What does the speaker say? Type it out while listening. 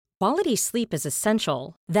Quality sleep is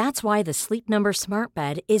essential. That's why the Sleep Number Smart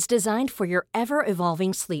Bed is designed for your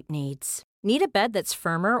ever-evolving sleep needs. Need a bed that's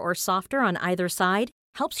firmer or softer on either side?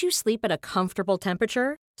 Helps you sleep at a comfortable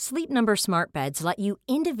temperature? Sleep Number Smart Beds let you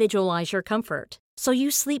individualize your comfort, so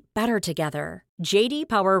you sleep better together. J.D.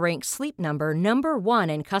 Power ranks Sleep Number number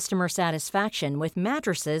 1 in customer satisfaction with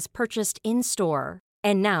mattresses purchased in-store.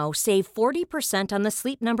 And now, save 40% on the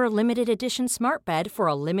Sleep Number Limited Edition Smart Bed for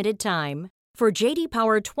a limited time. For J.D.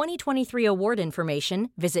 Power 2023 award information,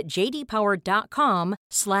 visit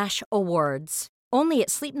jdpower.com/awards. Only at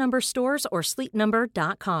Sleep Number stores or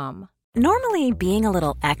sleepnumber.com. Normally, being a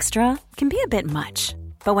little extra can be a bit much,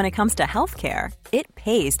 but when it comes to healthcare, it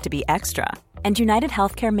pays to be extra. And United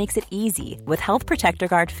Healthcare makes it easy with Health Protector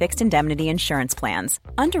Guard fixed indemnity insurance plans.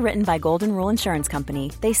 Underwritten by Golden Rule Insurance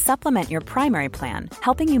Company, they supplement your primary plan,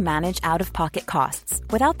 helping you manage out-of-pocket costs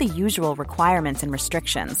without the usual requirements and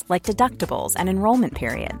restrictions like deductibles and enrollment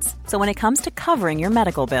periods. So when it comes to covering your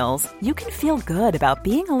medical bills, you can feel good about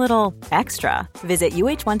being a little extra. Visit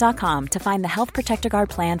uh1.com to find the Health Protector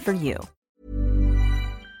Guard plan for you.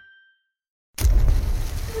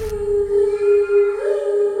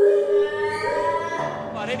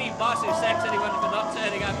 Any boss who sacks anyone for not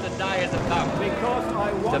turning up today is a bum. Because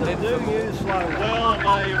I want to do you slowly. Well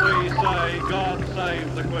may we say, God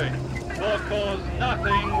save the Queen, because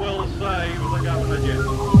nothing will save the Governor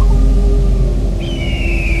General.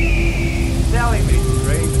 Sally, Mrs.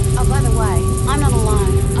 Reed. Oh, by the way, I'm not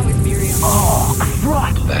alone. I'm with Miriam. Oh,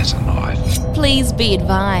 right. That's a knife. Please be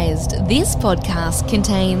advised, this podcast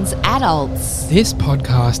contains adults. This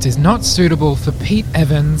podcast is not suitable for Pete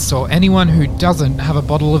Evans or anyone who doesn't have a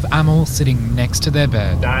bottle of Amyl sitting next to their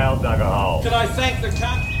bed. Dale dug a hole. Did I thank the cunt?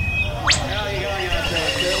 How are you going out there,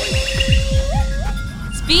 Shirley?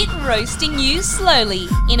 Spit roasting you slowly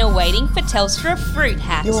in a waiting for Telstra fruit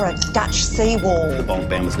hat. You're a Dutch seawall. The Bonk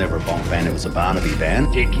Band was never a Bonk Band, it was a Barnaby band.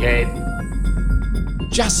 Dickhead.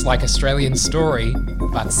 Just like Australian Story,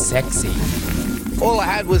 but sexy. All I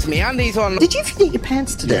had was my undies on. Did you forget your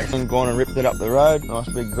pants today? And gone and ripped it up the road. Nice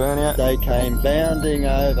big burnout. They came bounding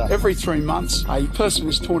over. Every 3 months, a person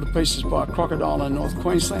is torn to pieces by a crocodile in North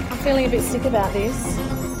Queensland. I'm feeling a bit sick about this.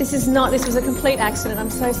 This was a complete accident.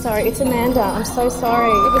 I'm so sorry. It's Amanda. I'm so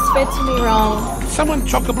sorry. It was fed to me wrong. Someone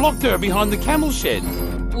chock-a-blocked her behind the camel shed.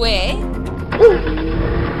 Where?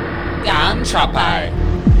 Gun Choppo.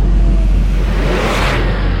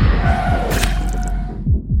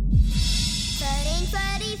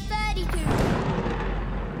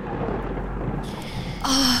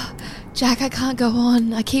 Jack, I can't go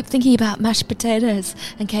on. I keep thinking about mashed potatoes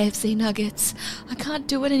and KFC nuggets. I can't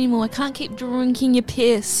do it anymore. I can't keep drinking your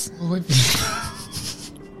piss.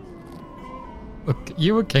 Look,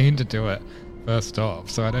 you were keen to do it first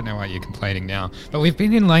off, so I don't know why you're complaining now. But we've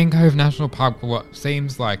been in Lane Cove National Park for what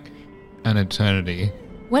seems like an eternity.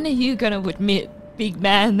 When are you going to admit, big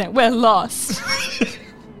man, that we're lost?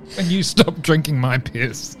 When you stop drinking my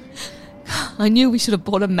piss. I knew we should have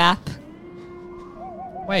bought a map.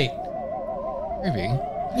 Wait. Ruby,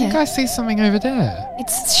 I think I see something over there.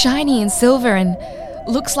 It's shiny and silver and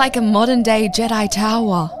looks like a modern-day Jedi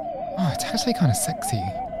tower. Oh, it's actually kind of sexy.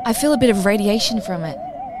 I feel a bit of radiation from it.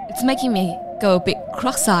 It's making me go a bit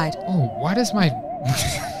cross-eyed. Oh, why does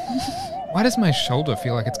my shoulder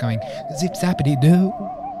feel like it's going zip-zappity-doo?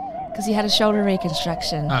 Because you had a shoulder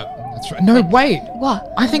reconstruction. Oh, that's right. No, wait. What?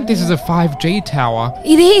 I think this is a 5G tower.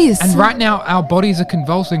 It is. And right now our bodies are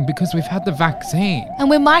convulsing because we've had the vaccine. And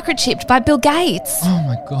we're microchipped by Bill Gates. Oh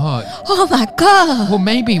my God. Oh my God. Well,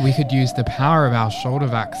 maybe we could use the power of our shoulder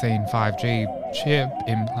vaccine 5G chip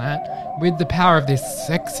implant with the power of this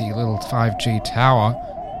sexy little 5G tower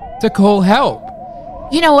to call help.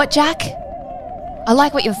 You know what, Jack? I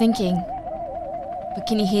like what you're thinking. But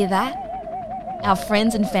can you hear that? Our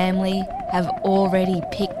friends and family have already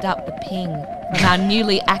picked up the ping from our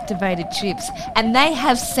newly activated chips, and they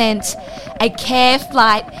have sent a Care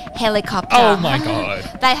Flight helicopter. Oh my God.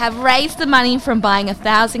 They have raised the money from buying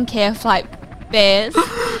 1,000 Care Flight bears,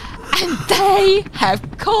 and they have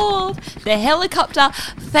called the helicopter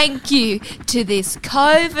thank you to this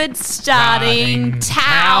COVID starting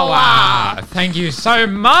tower. Thank you so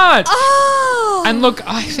much. Oh. And look,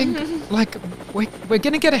 I think we're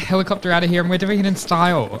going to get a helicopter out of here and we're doing it in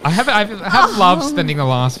style. I have loved spending the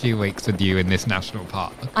last few weeks with you in this national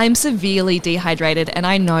park. I'm severely dehydrated and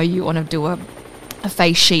I know you want to do a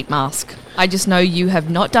face sheet mask. I just know you have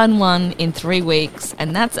not done one in 3 weeks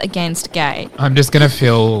and that's against gay. I'm just going to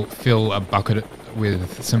fill a bucket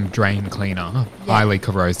with some drain cleaner, highly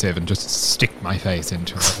corrosive, and just stick my face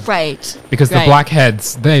into it. Great. Because the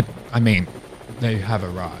blackheads, they have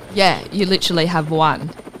arrived. Yeah, you literally have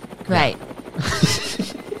one. Great.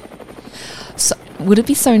 Would it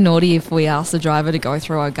be so naughty if we asked the driver to go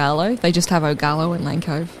through Ogallo? They just have Ogallo in Lane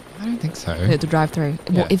Cove. I don't think so. The drive-through.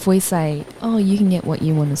 Yeah. Well, if we say, oh, you can get what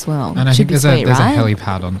you want as well. And I Should think be there's sweet, a right?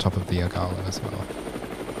 helipad on top of the Ogallo as well.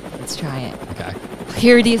 Let's try it. Okay.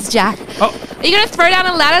 Here it is, Jack. Oh. Are you going to throw down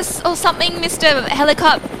a ladder or something, Mr.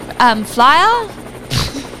 Helicopter Flyer?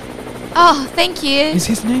 Oh, thank you. Is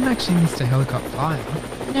his name actually Mr. Helicopter Flyer?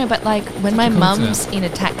 No, but like when my a mum's coincidence. in a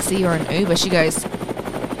taxi or an Uber, she goes,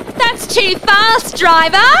 "That's too fast,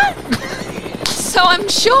 driver." So I'm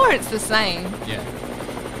sure it's the same. Yeah.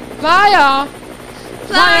 Flyer!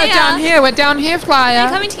 Flyer down here. We're down here, Flyer. Are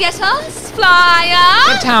you coming to get us,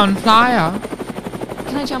 Flyer? The town Flyer.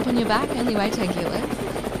 Can I jump on your back? Only way take you with.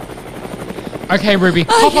 Okay, Ruby,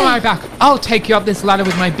 hop on my back. I'll take you up this ladder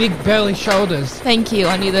with my big burly shoulders. Thank you.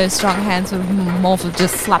 I knew those strong hands were more for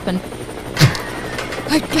just slapping.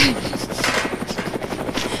 Okay.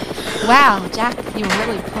 Wow, Jack, you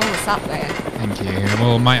really pulled us up there. Thank you.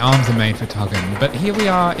 Well, my arms are made for tugging, but here we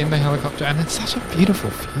are in the helicopter, and it's such a beautiful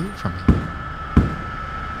view from here.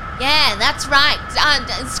 Yeah, that's right.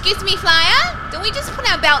 Excuse me, Flyer. Can we just put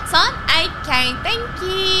our belts on? Okay, thank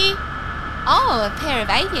you. Oh, a pair of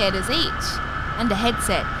aviators each. And a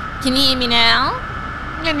headset. Can you hear me now?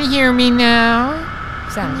 Can you hear me now?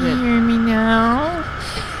 Sounds Can you good. hear me now?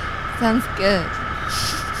 Sounds good.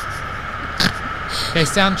 Okay,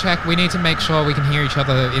 sound check. We need to make sure we can hear each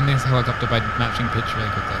other in this helicopter by matching pitch really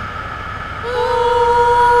quickly.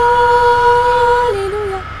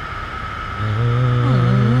 Hallelujah.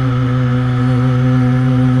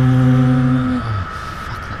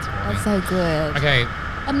 That's so good. Okay.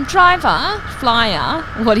 Driver, Flyer,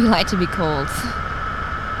 what do you like to be called?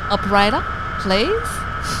 Operator, please?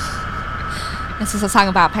 This is a song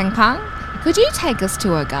about ping pong. Could you take us to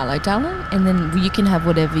Ogallo, darling? And then you can have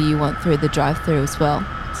whatever you want through the drive-through as well.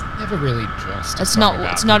 It's never really just. It's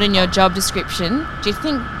not in your job description. Do you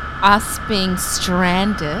think us being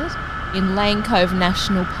stranded in Lane Cove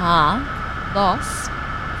National Park, lost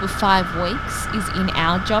for 5 weeks, is in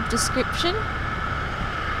our job description?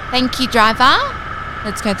 Thank you, driver.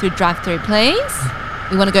 Let's go through drive-through, please.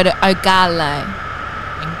 We want to go to Ogallo.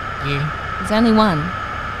 Thank you. There's only one.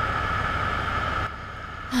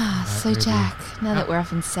 So, Jack, now that we're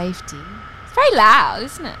up in safety, it's very loud,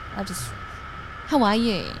 isn't it? How are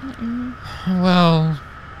you? Well,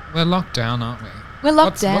 we're locked down, aren't we? We're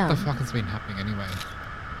locked down. What the fuck has been happening anyway?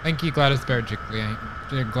 Thank you, Gladys Berejiklian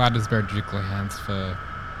Hands, for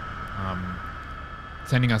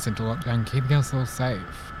sending us into lockdown, keeping us all safe.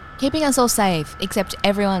 Keeping us all safe, except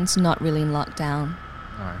everyone's not really in lockdown.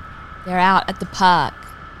 No. They're out at the park.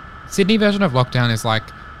 Sydney version of lockdown is like,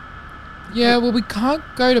 yeah, well, we can't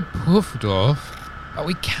go to Pufdorf, but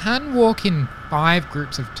we can walk in 5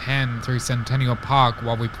 groups of 10 through Centennial Park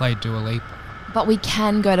while we play Dua Lipa. But we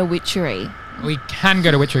can go to Witchery. We can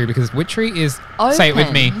go to Witchery because Witchery is, say it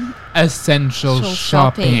with me, essential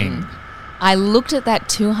shopping. I looked at that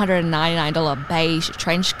 $299 beige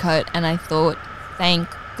trench coat and I thought, thank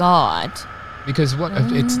God. Because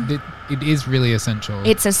it is really essential.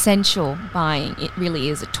 It's essential buying. It really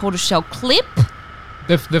is. A tortoiseshell clip.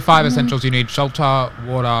 The 5 essentials you need: shelter,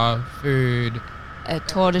 water, food. A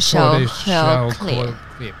tortoiseshell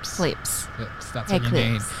clips. Clips. That's what you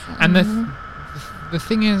need. And the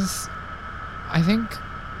thing is, I think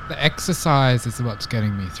the exercise is what's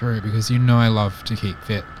getting me through because I love to keep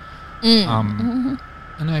fit. And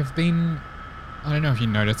I've been, I don't know if you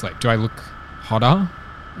noticed, like, do I look hotter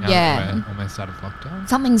now that we're almost out of lockdown?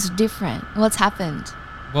 Something's different. What's happened?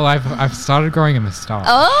 Well, I've started growing a moustache.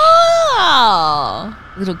 Oh,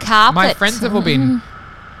 little carpet. My friends have all been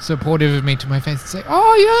supportive of me to my face and say,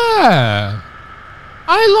 "Oh yeah,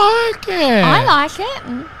 I like it. I like it."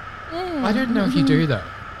 Yeah. I don't know if you do though.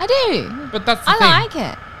 I do. But that's the thing. I like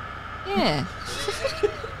it. Yeah.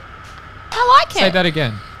 I like it. Say that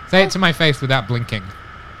again. Say it to my face without blinking.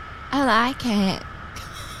 I like it.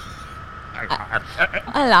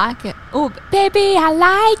 I like it. Oh, baby, I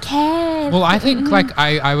like it. Well, I think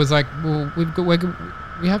I was like, well,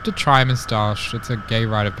 we have to try moustache. It's a gay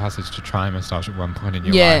rite of passage to try moustache at one point in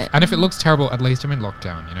your life. And if it looks terrible, at least I'm in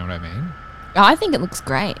lockdown. You know what I mean? I think it looks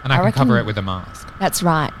great. And I can cover it with a mask. That's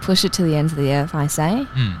right. Push it to the ends of the earth, I say.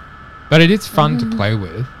 But it is fun to play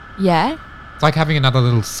with. Yeah. It's like having another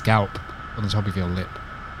little scalp on the top of your lip.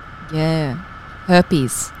 Yeah.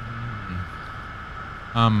 Herpes.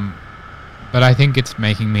 But I think it's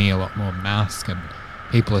making me a lot more mask, and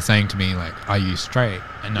people are saying to me, like, are you straight?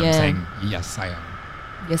 And I'm saying, yes, I am.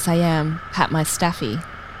 Yes, I am. Pat my staffy.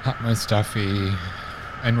 Pat my staffy.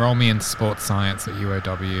 Enroll me in sports science at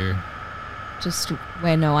UOW. Just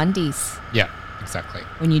wear no undies. Yeah, exactly.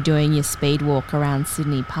 When you're doing your speed walk around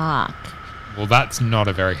Sydney Park. Well, that's not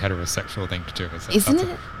a very heterosexual thing to do, is it? Isn't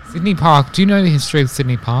it? Sydney Park. Do you know the history of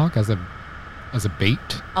Sydney Park as a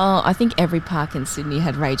beat? Oh, I think every park in Sydney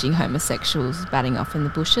had raging homosexuals batting off in the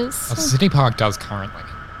bushes. Oh, Sydney Park does currently.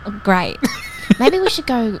 Oh, great. Maybe we should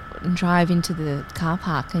go and drive into the car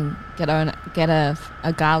park and get a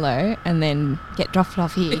Gallo and then get dropped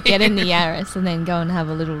off here. Get in the Yaris and then go and have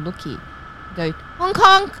a little looky. Go, honk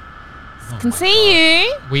honk. Can see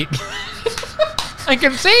you. I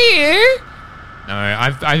can see you. No,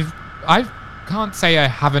 I can't say I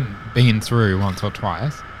haven't been through once or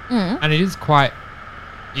twice, and it is quite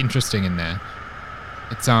interesting in there.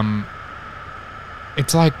 It's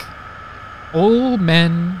like all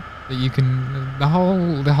men that you can the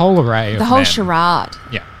whole array of the whole men. charade.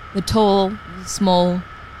 Yeah, the tall, the small,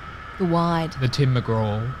 the wide, the Tim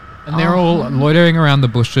McGraw, and they're all loitering around the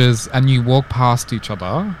bushes, and you walk past each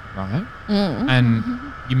other, right? And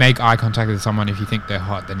you make eye contact with someone. If you think they're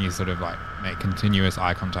hot, then you sort of like make continuous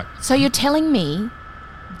eye contact. So you're telling me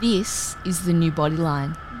this is the new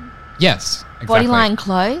Bodyline? Yes, exactly. Bodyline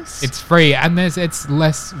clothes. It's free, and it's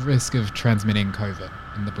less risk of transmitting COVID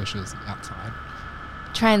in the bushes outside.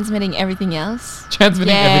 Transmitting everything else.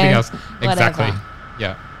 Everything else. Exactly. Whatever.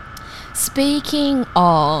 Yeah. Speaking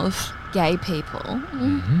of gay people,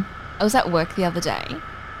 I was at work the other day,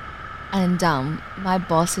 and my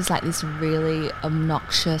boss is like this really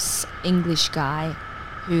obnoxious English guy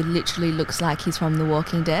who literally looks like he's from The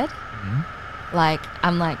Walking Dead. Like,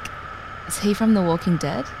 I'm like, is he from The Walking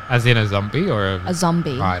Dead? As in a zombie or a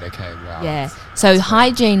zombie? Right. Okay. Wow. Yeah. So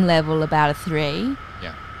hygiene level about a 3.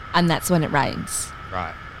 Yeah. And that's when it rains.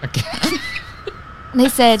 Right. Okay. And he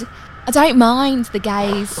said, I don't mind the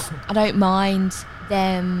gays. I don't mind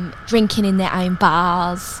them drinking in their own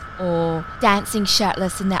bars or dancing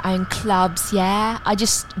shirtless in their own clubs, yeah? I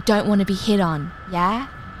just don't want to be hit on, yeah?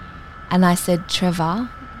 And I said, Trevor?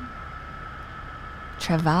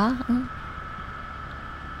 Dallin.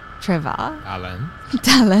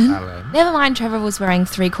 Never mind, Trevor was wearing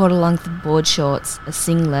 3/4 length board shorts, a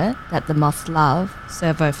singlet that the moths love,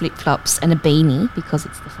 servo flip-flops and a beanie because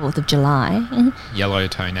it's the 4th of July. Yellow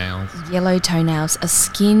toenails. A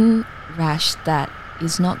skin rash that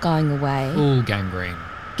is not going away. Full gangrene.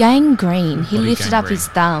 He lifted up his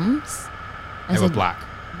thumbs. They were black.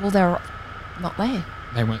 Well, they're not there.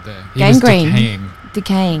 They weren't there. He Gangrene. was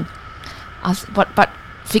decaying. But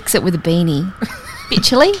fix it with a beanie. Bit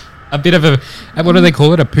chilly? A bit of a, what do they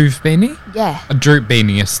call it? A poof beanie? Yeah. A droop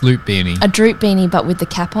beanie, a sloop beanie. A droop beanie, but with the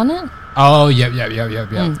cap on it. Oh,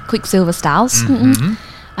 yeah. Quicksilver styles.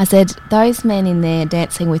 I said, those men in there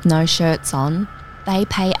dancing with no shirts on, they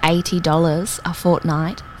pay $80 a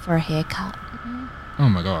fortnight for a haircut. Oh,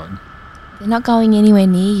 my God. They're not going anywhere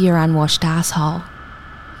near your unwashed asshole.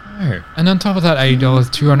 No. And on top of that $80,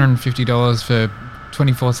 $250 for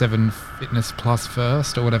 24/7 Fitness Plus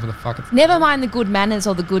First or whatever the fuck it's Never mind the good manners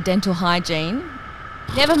or the good dental hygiene.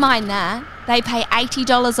 Never mind that. They pay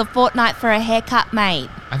 $80 a fortnight for a haircut, mate.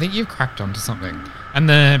 I think you've cracked onto something.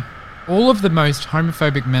 And all of the most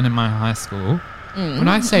homophobic men in my high school, when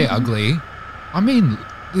I say ugly, I mean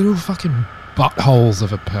little fucking buttholes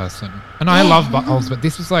of a person. And I love buttholes, but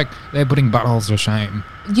this is like they're putting buttholes to shame.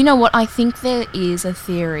 You know what? I think there is a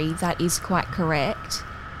theory that is quite correct.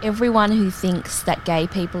 Everyone who thinks that gay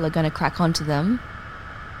people are going to crack onto them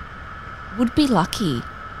would be lucky.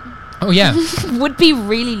 Oh, yeah. Would be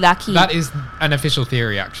really lucky. That is an official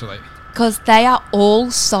theory, actually. Because they are all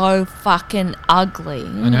so fucking ugly.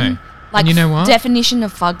 I know. Like, and you know what? Definition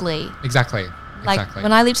of fugly. Exactly. Like,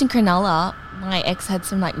 when I lived in Cronulla, my ex had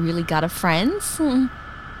some, like, really gutter friends.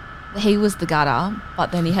 He was the gutter,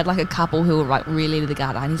 but then he had, like, a couple who were, like, really the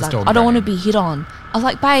gutter. And he's like, I don't want to be hit on. I was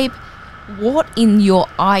like, babe, what in your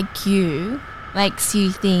IQ makes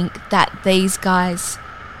you think that these guys,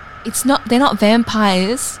 they're not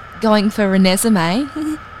vampires going for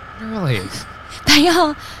Renesmee. Really? They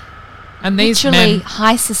are and these literally men,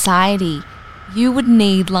 high society. You would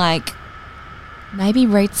need, like, maybe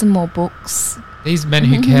read some more books. These men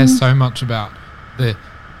who care so much about the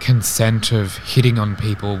consent of hitting on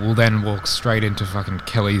people will then walk straight into fucking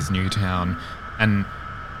Kelly's Newtown and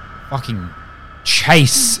fucking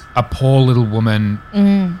chase a poor little woman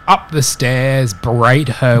up the stairs, berate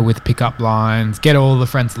her with pickup lines, get all the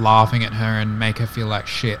friends laughing at her and make her feel like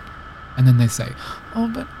shit. And then they say, oh,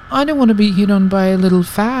 but I don't want to be hit on by a little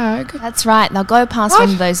fag. That's right. They'll go past one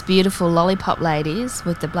of those beautiful lollipop ladies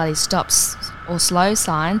with the bloody stops or slow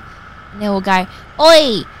sign, and they will go,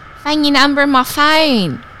 oi, find your number in my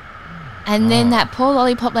phone. And then that poor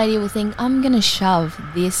lollipop lady will think, I'm going to shove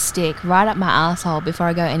this stick right up my asshole before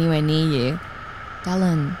I go anywhere near you.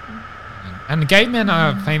 Dallin. And gay men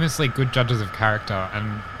are famously good judges of character,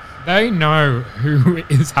 and They know who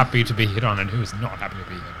is happy to be hit on and who is not happy to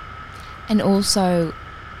be hit on. And also,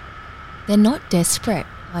 they're not desperate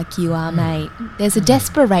like you are, mate. There's a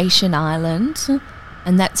desperation island,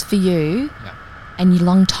 and that's for you and your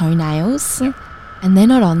long toenails, and they're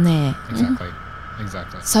not on there.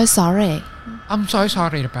 Exactly. So sorry. I'm so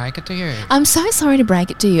sorry to break it to you. I'm so sorry to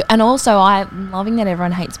break it to you. And also, I'm loving that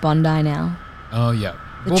everyone hates Bondi now. Oh, yeah.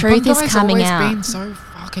 The truth is coming out. It's always been so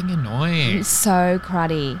fucking annoying. It's so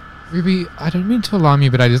cruddy. Ruby, I don't mean to alarm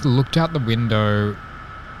you, but I just looked out the window.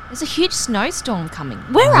 There's a huge snowstorm coming.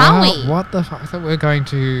 Where are we? What the fuck? I thought we were going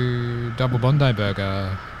to Double Bondi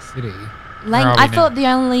Burger City. I thought the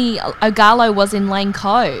only Ogalo was in Lane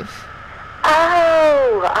Cove.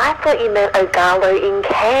 Oh, I thought you meant Ogalo in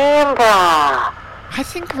Canberra. I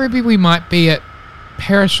think, Ruby, we might be at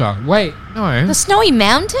Perisher. Wait, no. The Snowy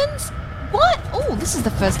Mountains? What? Oh, this is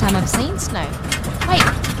the first time I've seen snow. Wait,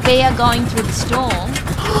 they are going through the storm.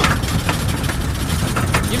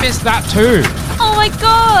 You missed that too. Oh my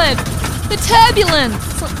god! The turbulence!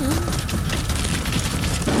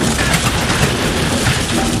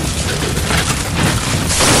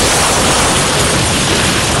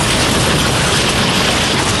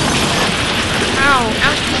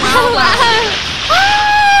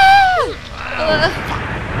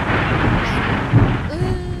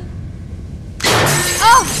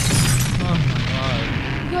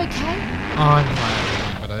 You okay? Oh, I'm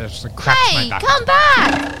fine, but I actually cracked my back. Come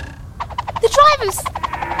back! The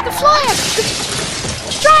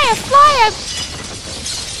flyer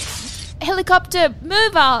helicopter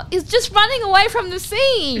mover is just running away from the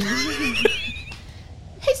scene.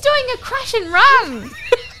 He's doing a crash and run.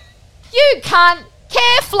 You can't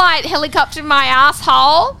care flight helicopter, my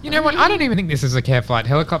asshole. You know what? I don't even think this is a care flight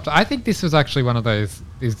helicopter. I think this was actually one of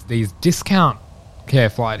these discount care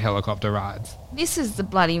flight helicopter rides. This is the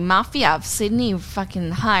bloody mafia of Sydney.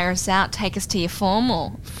 Fucking hire us out, take us to your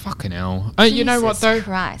formal. Fucking hell. Oh, you know what though? Jesus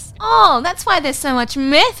Christ. Oh, that's why there's so much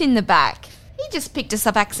meth in the back. He just picked us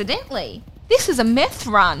up accidentally. This is a meth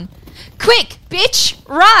run. Quick, bitch,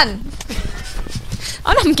 run!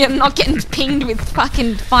 I'm not getting pinged with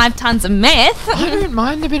fucking 5 tons of meth. I don't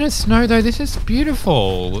mind a bit of snow though. This is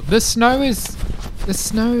beautiful. The snow.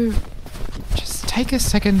 Just take a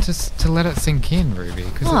second to let it sink in, Ruby,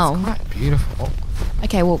 because it's quite beautiful.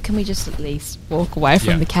 Okay, well, can we just at least walk away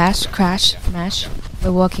from the crash, mash?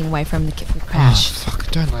 We're walking away from the crash. Oh,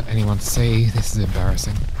 fuck, don't let anyone see. This is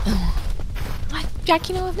embarrassing. Jack,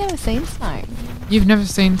 you know, I've never seen snow. You've never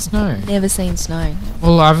seen snow? Never seen snow.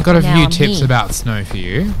 Well, I've got a few tips about snow for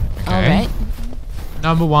you. Okay. All right.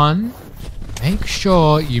 Number 1, make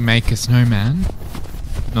sure you make a snowman.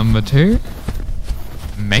 Number 2,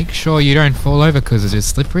 make sure you don't fall over because it is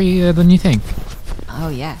slipperier than you think. Oh,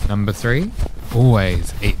 yeah. Number 3,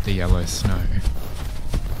 always eat the yellow snow.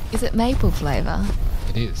 Is it maple flavour?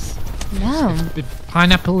 It is. Yum. It's a bit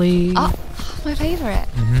pineapple-y. Oh, my favourite.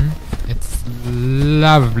 It's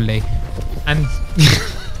lovely. And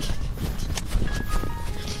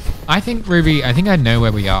I think, Ruby, I know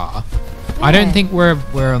where we are. Yeah. I don't think we're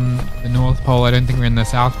on the North Pole. I don't think we're in the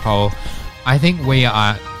South Pole. I think we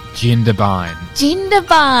are Jindabyne.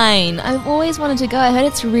 Jindabyne! I've always wanted to go. I heard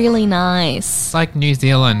it's really nice. It's like New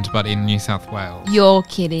Zealand, but in New South Wales. You're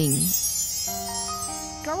kidding.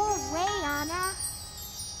 Go away, Anna.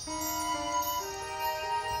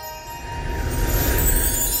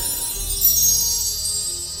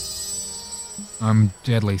 I'm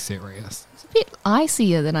deadly serious. It's a bit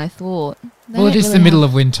icier than I thought. Well, it is the middle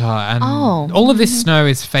of winter, and all of this snow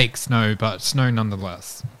is fake snow, but snow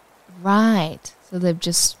nonetheless. Right. So they've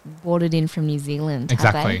just brought it in from New Zealand,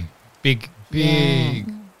 exactly. Big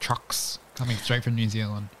trucks coming straight from New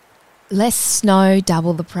Zealand. Less snow,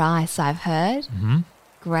 double the price, I've heard.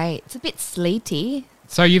 Great. It's a bit sleety.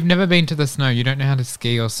 So you've never been to the snow? You don't know how to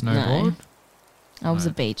ski or snowboard? No. I was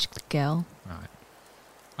a beach girl. Right.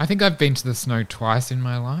 I think I've been to the snow twice in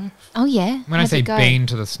my life. Oh, yeah? When I say been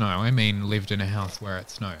to the snow, I mean lived in a house where it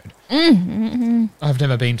snowed. I've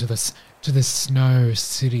never been to the snow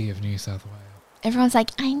city of New South Wales. Everyone's like,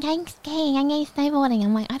 I'm going skiing, I'm going snowboarding.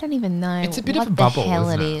 I'm like, I don't even know. It's a bit of a bubble, what the hell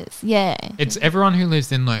isn't it is. Yeah. It's everyone who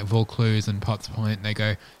lives in like Vaucluse and Potts Point, they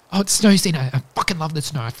go, oh, it's snow season. I fucking love the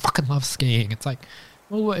snow. I fucking love skiing. It's like,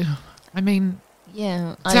 well, I mean,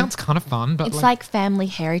 yeah, it sounds kind of fun, but it's like family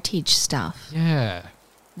heritage stuff. Yeah.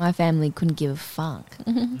 My family couldn't give a fuck.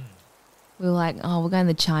 We were like, oh, we're going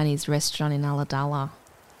to the Chinese restaurant in Ulladulla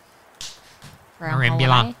for our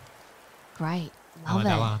holiday. Great. Love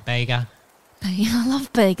Ulladulla, Bega. I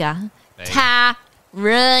love Bega. Taree.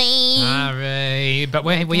 But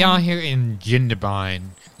we are here in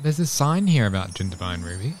Jindabyne. There's a sign here about Jindabyne,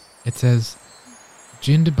 Ruby. It says,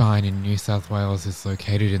 Jindabyne in New South Wales is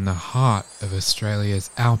located in the heart of Australia's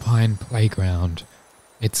alpine playground.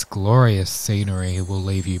 Its glorious scenery will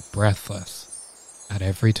leave you breathless at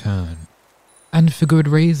every turn. And for good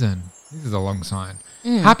reason. This is a long sign.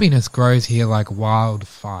 Happiness grows here like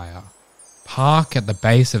wildfire. Park at the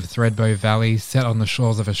base of Thredbo Valley, set on the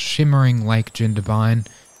shores of a shimmering Lake Jindabyne,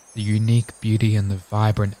 the unique beauty and the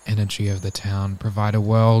vibrant energy of the town provide a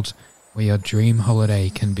world where your dream holiday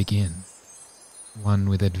can begin. One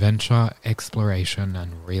with adventure, exploration,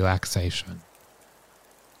 and relaxation.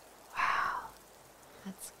 Wow.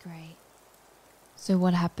 That's great. So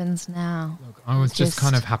what happens now? Look, I was just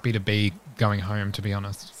kind of happy to be going home, to be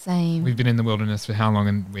honest. Same. We've been in the wilderness for how long,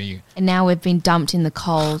 and And now we've been dumped in the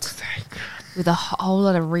cold with a whole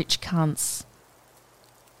lot of rich cunts.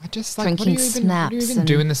 I just drinking snaps. What do you even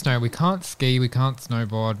do in the snow? We can't ski, we can't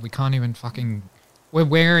snowboard, we can't even fucking... We're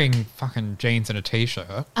wearing fucking jeans and a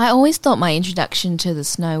t-shirt. I always thought my introduction to the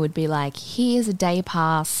snow would be like, here's a day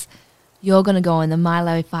pass. You're going to go in the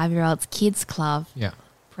Milo 5-year-olds kids club. Yeah.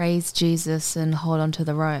 Praise Jesus and hold on to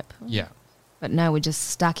the rope. Yeah. But no, we're just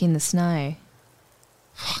stuck in the snow.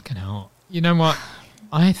 Fucking hell. You know what?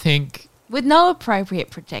 I think... With no appropriate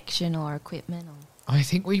protection or equipment. I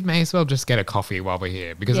think we may as well just get a coffee while we're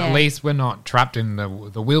here, because at least we're not trapped in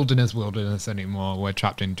the wilderness anymore. We're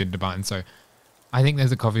trapped in Jindabyne, so I think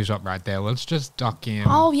there's a coffee shop right there. Let's just duck in.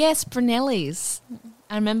 Oh, yes, Brunelli's.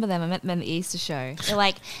 I remember them. I met them at the Easter show. They're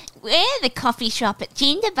like, we're the coffee shop at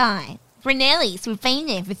Jindabyne. Brunelli's, we've been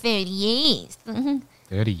there for 30 years.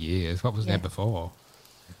 30 years? What was there before?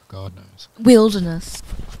 God knows. Wilderness.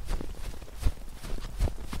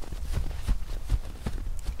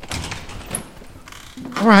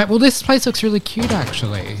 All right. Well, this place looks really cute,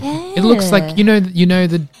 actually. Yeah. It looks like you know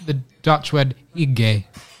the Dutch word hygge.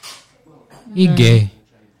 Hygge.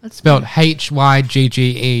 Spelled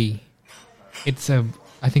Hygge. It's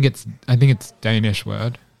I think it's Danish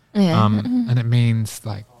word. Yeah. And it means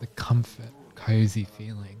like the comfort, cozy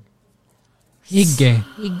feeling. Hygge.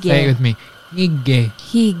 Say it with me. Hygge.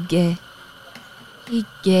 Hygge.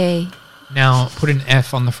 Hygge. Now put an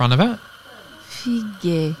F on the front of it.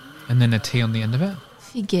 Hygge. And then a T on the end of it.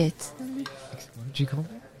 Figget. What did you call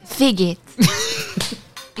it? Figget.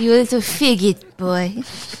 You little figget, boy.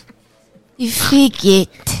 You figget.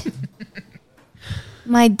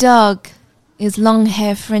 My dog is long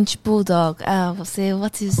hair French bulldog.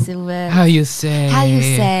 What is the word? How you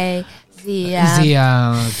say the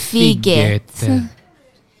figget.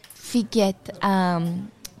 Figget.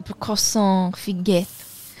 Croissant. Figget.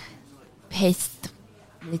 Paste.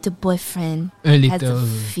 Little boyfriend has a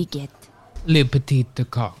figget. Le petit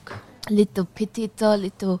coq. Little petito,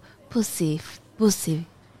 little pussy.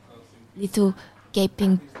 Little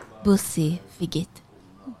gaping pussy figget.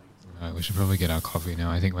 No, we should probably get our coffee now.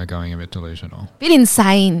 I think we're going a bit delusional. Bit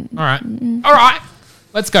insane. All right. All right.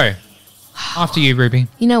 Let's go. After you, Ruby.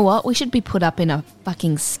 You know what? We should be put up in a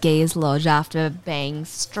fucking skiers lodge after being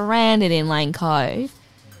stranded in Lane Cove,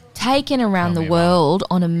 taken around the world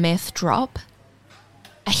on a meth drop,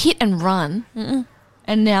 a hit and run,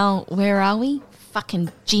 and now where are we?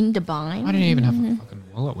 Fucking Jindabyne. I didn't even have a fucking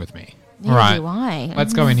wallet with me. Neither all right. do I.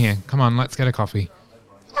 Let's go in here. Come on, let's get a coffee.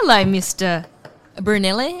 Hello, Mr.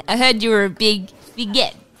 Brunelli. I heard you were a big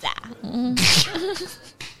figetta.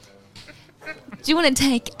 Do you want to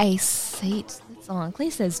take a seat? It's unlikely.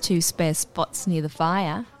 There's 2 spare spots near the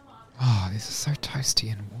fire. Oh, this is so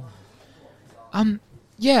toasty and warm.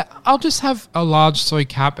 Yeah, I'll just have a large soy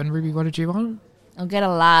cap. And Ruby, what did you want? I'll get a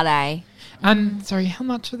latte. And sorry, how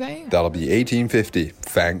much are they? That'll be $18.50.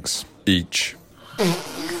 Thanks. Each.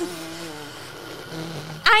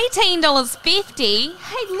 $18.50?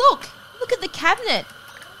 Hey, look at the cabinet.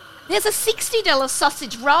 There's a $60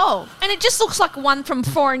 sausage roll, and it just looks like one from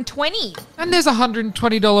 4 and 20. And there's a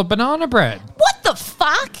 $120 banana bread. What the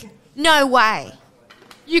fuck? No way.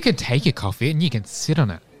 You can take your coffee and you can sit on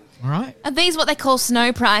it, all right? Are these what they call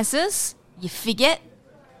snow prices? You forget?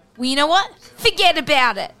 Well, you know what? Forget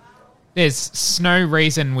about it. There's no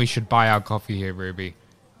reason we should buy our coffee here, Ruby.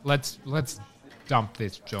 Let's dump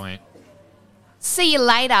this joint. See you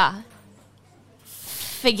later.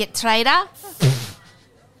 Forget trader.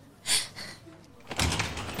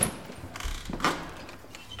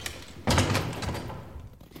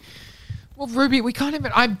 Well, Ruby, we can't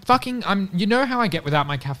even... you know how I get without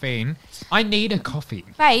my caffeine. I need a coffee.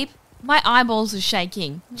 Babe, my eyeballs are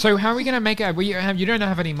shaking. So how are we going to make it? You don't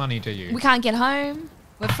have any money, do you? We can't get home.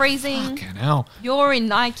 We're freezing. Fucking hell. You're in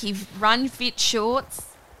Nike Run Fit shorts.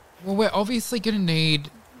 Well, we're obviously going to need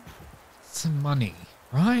some money,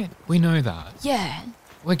 right? We know that. Yeah.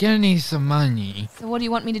 We're gonna need some money. So what do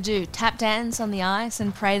you want me to do? Tap dance on the ice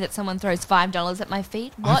and pray that someone throws $5 at my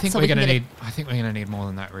feet? What? I think we're gonna need more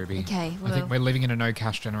than that, Ruby. Okay, I well. think we're living in a no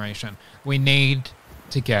cash generation. We need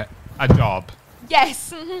to get a job.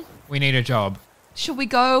 Yes. We need a job. Should we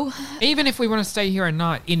go? Even if we want to stay here at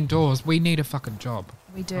night indoors, we need a fucking job.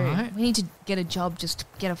 We do. Right? We need to get a job just to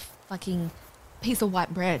get a fucking piece of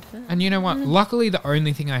white bread. And you know what? Luckily, the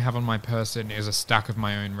only thing I have on my person is a stack of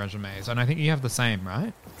my own resumes. And I think you have the same,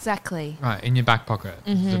 right? Exactly. Right, in your back pocket.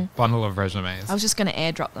 It's a bundle of resumes. I was just going to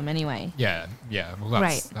airdrop them anyway. Yeah. Well,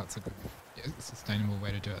 that's a good, sustainable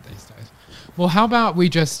way to do it these days. Well, how about we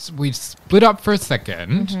split up for a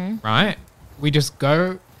second, right? We just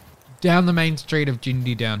go down the main street of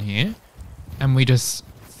Jindy down here and we just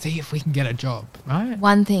see if we can get a job, right?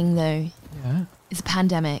 One thing, though. Yeah. Is a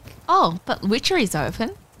pandemic. Oh, but Witchery's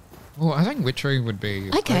open. Well, I think Witchery would be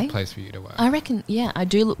a great place for you to work. I reckon, yeah, I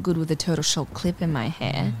do look good with a turtle shell clip in my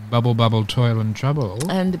hair. Bubble, toil and trouble.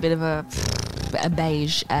 And a bit of a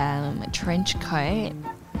beige trench coat.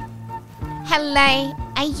 Hello,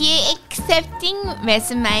 are you accepting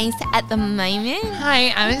resumes at the moment? Hi,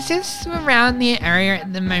 I was just around the area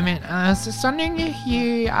at the moment. I was just wondering if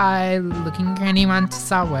you are looking for anyone to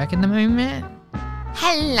start work at the moment.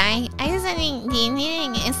 Hello, I was wondering, do you need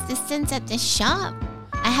any assistance at the shop?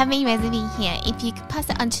 I have my resume here. If you could pass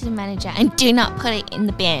it on to the manager and do not put it in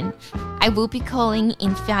the bin. I will be calling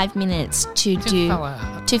in 5 minutes to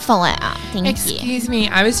follow up. Thank you. Excuse me,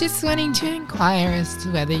 I was just wanting to inquire as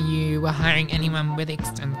to whether you were hiring anyone with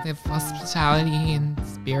extensive hospitality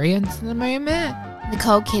experience at the moment.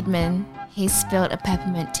 Nicole Kidman. He spilled a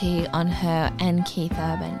peppermint tea on her and Keith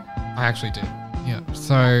Urban. I actually did. Yeah.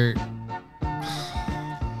 So,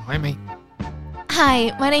 hi mate.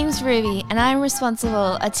 Hi, my name's Ruby, and I'm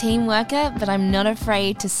responsible, a team worker, but I'm not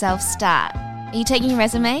afraid to self-start. Are you taking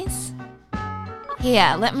resumes?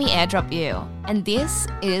 Here, let me airdrop you. And this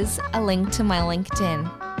is a link to my LinkedIn.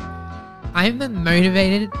 I'm a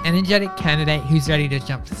motivated, energetic candidate who's ready to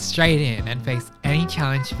jump straight in and face any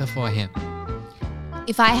challenge before him.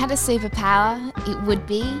 If I had a superpower, it would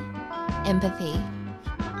be empathy.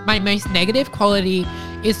 My most negative quality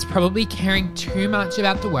is probably caring too much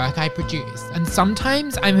about the work I produce. And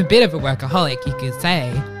sometimes I'm a bit of a workaholic, you could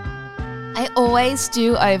say. I always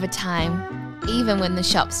do overtime, even when the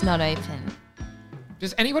shop's not open.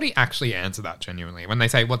 Does anybody actually answer that genuinely? When they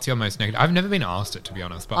say, what's your most negative? I've never been asked it, to be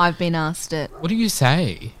honest. But I've been asked it. What do you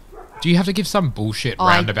say? Do you have to give some bullshit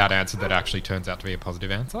roundabout answer that actually turns out to be a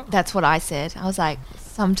positive answer? That's what I said. I was like,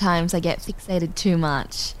 sometimes I get fixated too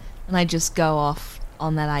much and I just go off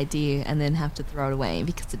on that idea and then have to throw it away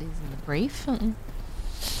because it is in the brief. And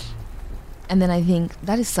then I think,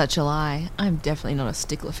 that is such a lie. I'm definitely not a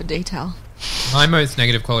stickler for detail. My most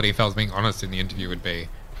negative quality, if I was being honest in the interview, would be,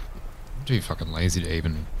 I'm too fucking lazy to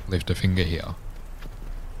even lift a finger here.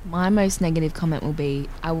 My most negative comment will be,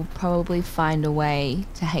 I will probably find a way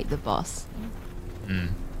to hate the boss.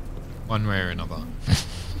 One way or another.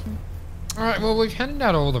 Alright, well, we've handed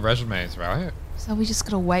out all the resumes, right? So we just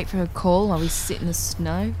gotta wait for a call while we sit in the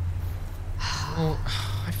snow? Well,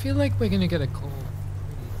 I feel like we're gonna get a call.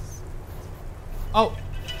 Oh,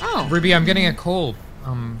 Ruby, I'm getting a call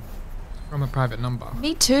from a private number.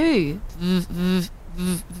 Me too.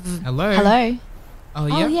 Hello? Hello? Oh,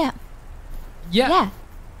 yeah? Oh, yeah. Yeah.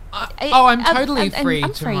 I'm totally free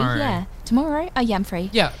I'm tomorrow. Free, yeah. Tomorrow? Oh, yeah, I'm free.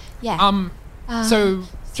 Yeah. Yeah. So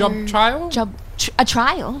job trial? A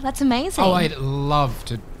trial? That's amazing. Oh, I'd love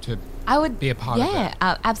to I would be a part of it.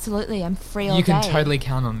 Yeah, absolutely. I'm free all day. You can totally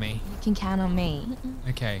count on me. You can count on me.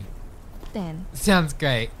 Okay. Then. Sounds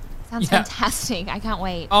great. Sounds fantastic. I can't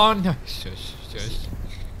wait. Oh, no. Shush.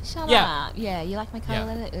 Shut up. Yeah, you like my cover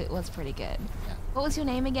letter? It was pretty good. Yeah. What was your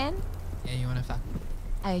name again? Yeah, you want to fuck?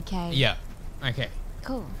 Okay. Yeah. Okay.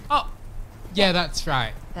 Cool. Oh. Yeah, that's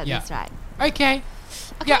right. That's right. Okay.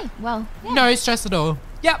 Yeah. Well. Yeah. No stress at all.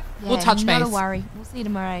 Yep. Yeah, we'll touch base. Not a worry. We'll see you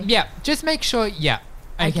tomorrow. Yeah. Just make sure. Yeah.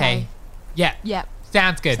 Okay. Yeah. Yep.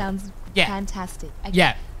 Sounds good. Sounds fantastic. Okay.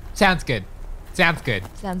 Yeah. Sounds good. Sounds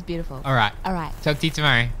beautiful. All right. Talk to you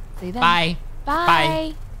tomorrow. See you then. Bye.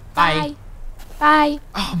 Bye. Bye. Bye.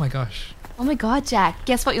 Oh my gosh. Oh my god, Jack.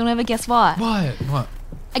 Guess what? You'll never guess what. What?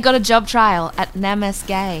 I got a job trial at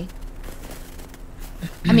Namaste.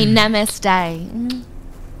 Namaste.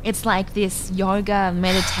 It's like this yoga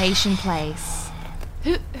meditation place.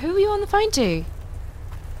 Who are you on the phone to?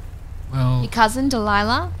 Well, your cousin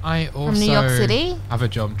Delilah? I also from New York City? have a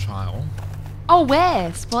job trial. Oh,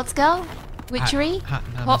 where? Sports girl? Witchery? At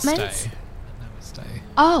Hotmans? Namaste.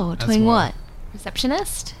 Oh, doing what?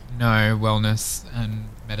 Receptionist? No, wellness and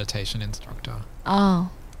meditation instructor.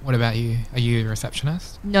 Oh. What about you? Are you a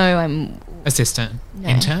receptionist? No, I'm... Assistant? No.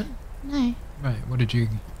 Intern? No. Right, what did you...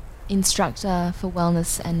 Instructor for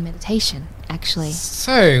wellness and meditation, actually.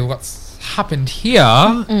 So, what's happened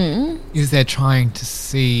here is they're trying to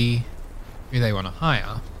see who they want to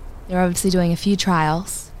hire. They're obviously doing a few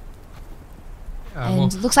trials. And well,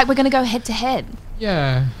 looks like we're going to go head to head.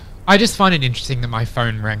 Yeah. I just find it interesting that my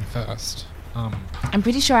phone rang first. I'm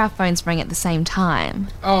pretty sure our phones rang at the same time.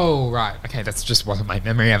 Oh, right. Okay, that's just wasn't my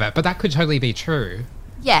memory of it. But that could totally be true.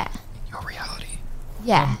 Yeah. In your reality.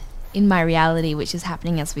 Yeah. In my reality, which is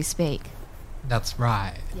happening as we speak. That's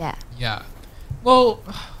right. Yeah. Yeah. Well...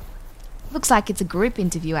 Looks like it's a group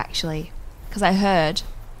interview, actually. Because I heard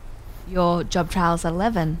your job trial's at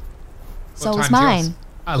 11. So was mine.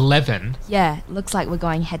 11? Yeah. Looks like we're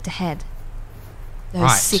going head to head.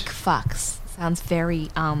 Those sick fucks. Sounds very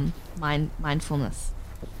mindfulness.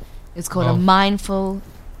 It's called a mindful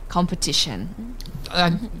competition.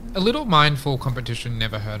 A little mindful competition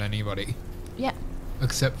never hurt anybody. Yeah.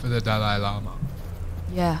 Except for the Dalai Lama.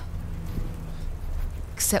 Yeah.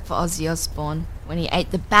 Except for Ozzy Osbourne when he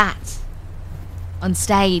ate the bat on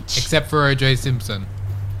stage. Except for O.J. Simpson.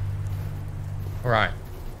 Alright.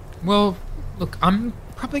 Well, look, I'm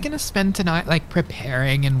probably going to spend tonight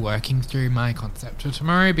preparing and working through my concept for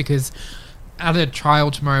tomorrow because at a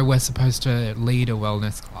trial tomorrow we're supposed to lead a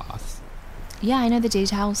wellness class. Yeah, I know the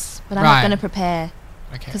details, but I'm not going to prepare.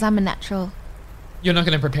 Okay. Because I'm a natural. You're not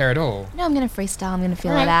going to prepare at all? No, I'm going to freestyle. I'm going to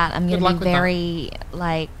feel it out. I'm going to be very,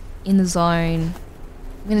 in the zone.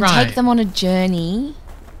 I'm going to take them on a journey.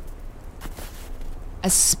 A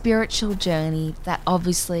spiritual journey that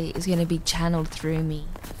obviously is going to be channeled through me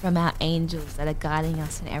from our angels that are guiding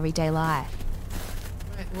us in everyday life.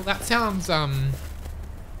 Right, well, that sounds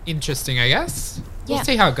interesting, I guess. Yeah. We'll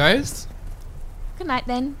see how it goes. Good night,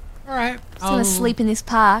 then. All right. Just going to sleep in this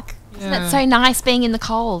park. Isn't it so nice being in the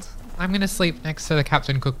cold? I'm going to sleep next to the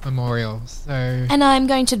Captain Cook Memorial, so... And I'm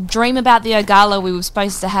going to dream about the Ogala we were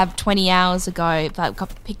supposed to have 20 hours ago, but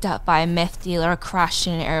got picked up by a meth dealer, crashed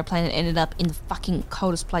in an aeroplane, and ended up in the fucking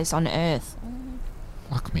coldest place on Earth.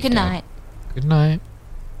 Fuck me. Good night. Good night.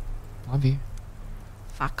 Love you.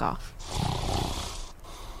 Fuck off.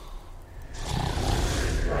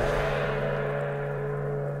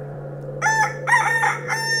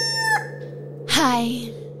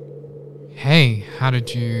 Hi. Hey, how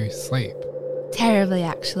did you sleep? Terribly,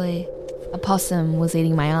 actually. A possum was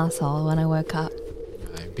eating my asshole when I woke up.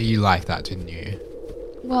 But you liked that, didn't you?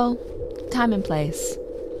 Well, time and place.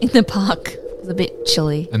 In the park. It was a bit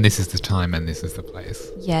chilly. And this is the time and this is the place.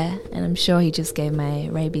 Yeah, and I'm sure he just gave my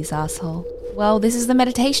rabies asshole. Well, this is the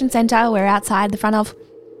meditation center we're outside the front of.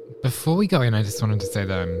 Before we go in, I just wanted to say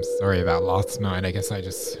that I'm sorry about last night. I guess I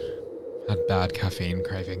just had bad caffeine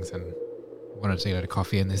cravings and wanted to get a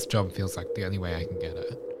coffee, and this job feels like the only way I can get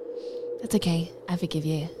it. That's okay. I forgive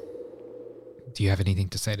you. Do you have anything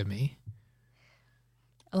to say to me?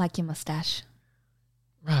 I like your mustache.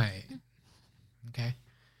 Right. Okay.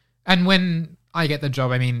 And when I get the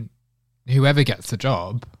job, I mean, whoever gets the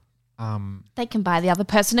job... they can buy the other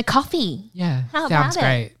person a coffee. Yeah. How sounds about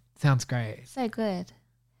great. it? Sounds great. So good.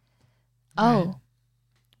 Right. Oh.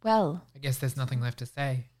 Well. I guess there's nothing left to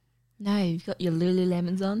say. No, you've got your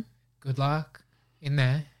Lululemons on. Good luck in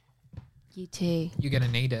there. You too. You're going to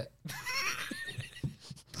need it.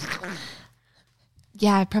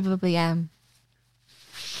 Yeah, I probably am.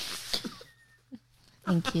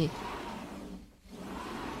 Thank you.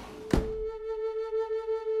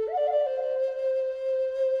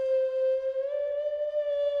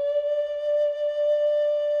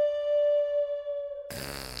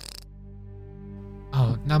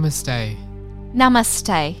 Oh, namaste.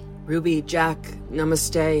 Namaste. Ruby, Jack,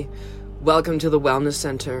 namaste. Welcome to the Wellness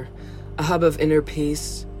Center, a hub of inner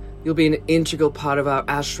peace. You'll be an integral part of our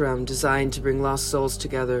ashram designed to bring lost souls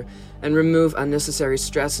together and remove unnecessary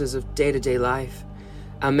stresses of day-to-day life.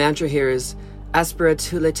 Our mantra here is Aspira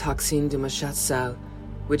tous les toxines de ma chatte sale,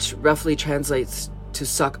 which roughly translates to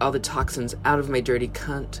suck all the toxins out of my dirty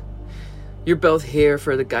cunt. You're both here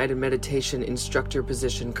for the guided meditation instructor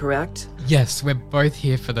position, correct? Yes, we're both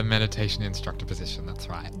here for the meditation instructor position, that's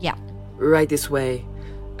right. Yeah. Right this way.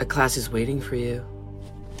 A class is waiting for you.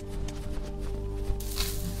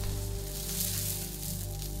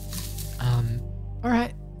 All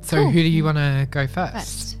right. So Cool. who do you want to go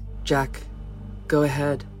first? Jack, go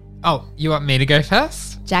ahead. Oh, you want me to go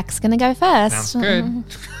first? Jack's going to go first. Sounds good.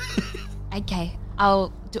 Okay.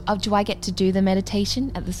 Do I get to do the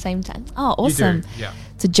meditation at the same time? Oh, awesome. You do, yeah.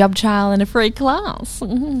 It's a job trial and a free class.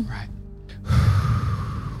 Right.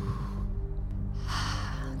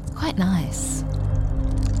 It's quite nice.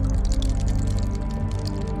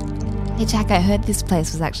 Hey Jack, I heard this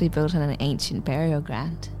place was actually built on an ancient burial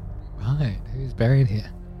ground. Right. Who's buried here?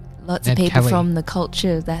 Lots Ned of people Kelly. from the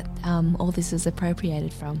culture that all this is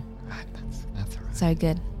appropriated from. Right, that's right. So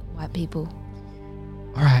good. White people.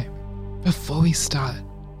 All right. Before we start,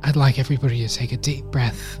 I'd like everybody to take a deep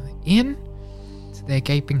breath in to their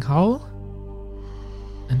gaping hole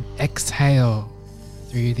and exhale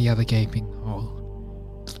through the other gaping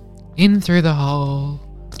hole. In through the hole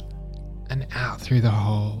and out through the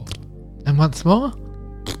hole. And once more.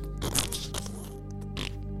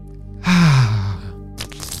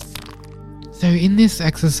 So in this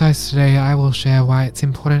exercise today, I will share why it's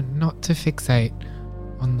important not to fixate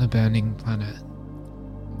on the burning planet.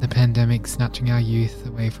 The pandemic snatching our youth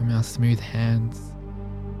away from our smooth hands.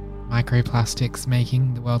 Microplastics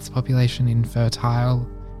making the world's population infertile.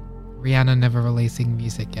 Rihanna never releasing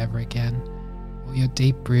music ever again. Or your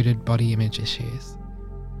deep-rooted body image issues.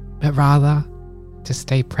 But rather, to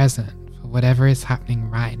stay present for whatever is happening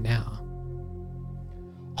right now.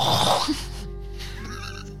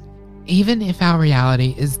 Even if our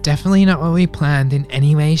reality is definitely not what we planned in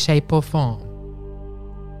any way, shape or form.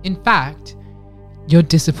 In fact, you're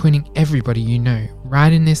disappointing everybody you know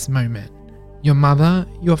right in this moment. Your mother,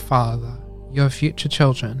 your father, your future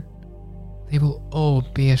children. They will all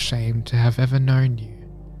be ashamed to have ever known you.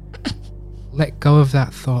 Let go of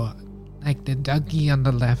that thought, like the Dougie on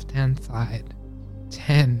the left-hand side.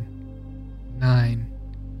 10, 9,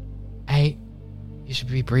 8. You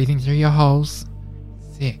should be breathing through your holes.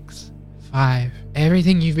 6, 5.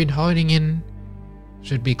 Everything you've been holding in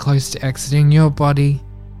should be close to exiting your body.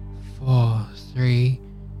 4, 3,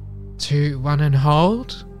 2, 1 and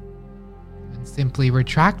hold. And simply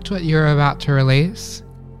retract what you're about to release.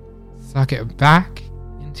 Suck it back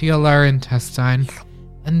into your lower intestine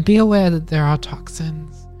and be aware that there are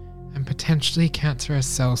toxins and potentially cancerous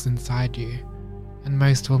cells inside you, and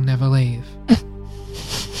most will never leave.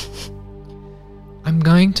 I'm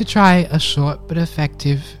going to try a short but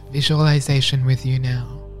effective visualization with you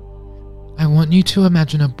now. I want you to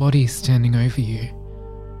imagine a body standing over you.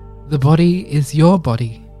 The body is your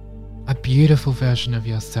body, a beautiful version of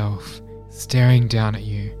yourself staring down at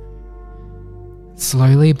you.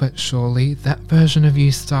 Slowly but surely, that version of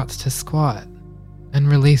you starts to squat and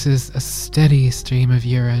releases a steady stream of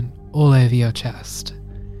urine all over your chest.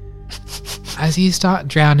 As you start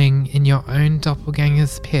drowning in your own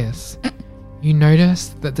doppelganger's piss, you notice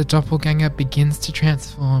that the doppelganger begins to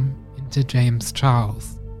transform into James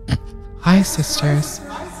Charles. Hi sisters.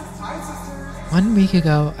 1 week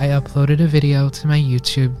ago, I uploaded a video to my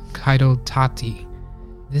YouTube titled Tati.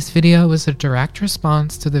 This video was a direct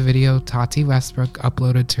response to the video Tati Westbrook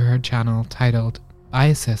uploaded to her channel titled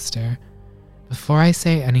Bye Sister. Before I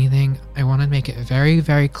say anything, I want to make it very,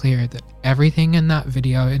 very clear that everything in that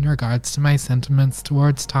video in regards to my sentiments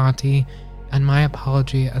towards Tati and my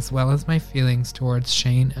apology as well as my feelings towards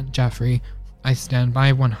Shane and Jeffrey, I stand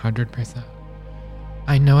by 100%.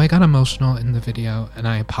 I know I got emotional in the video and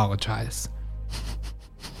I apologize.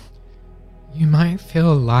 You might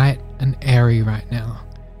feel light and airy right now,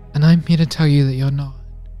 and I'm here to tell you that you're not.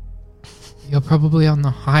 You're probably on the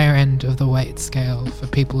higher end of the weight scale for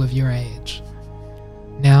people of your age.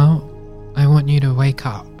 Now, I want you to wake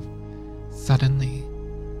up. Suddenly.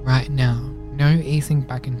 Right now. No easing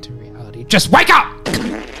back into reality. Just wake up!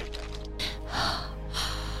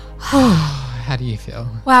 How do you feel?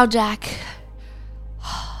 Wow, Jack.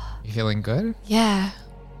 You feeling good? Yeah.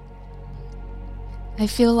 I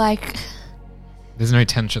feel like... There's no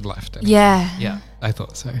tension left anymore. Yeah. Yeah, I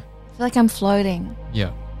thought so. I feel like I'm floating.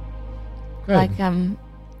 Yeah. Good. Like I'm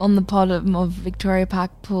on the bottom of Victoria Park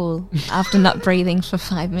pool after not breathing for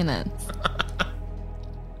 5 minutes.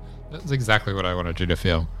 That's exactly what I wanted you to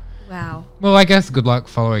feel. Wow. Well, I guess good luck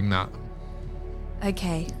following that.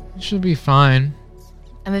 Okay. You should be fine.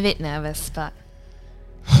 I'm a bit nervous, but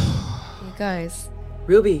here goes.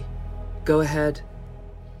 Ruby, go ahead.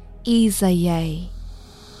 Isaye,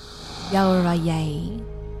 Yauraye,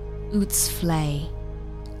 Utsflay,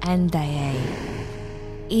 Andaye,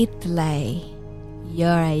 Itlay,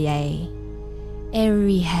 Yuraye,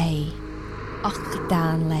 Erihay,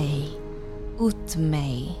 Okdanlay,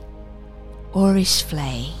 Utmay,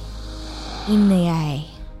 Orishflay, Inaye,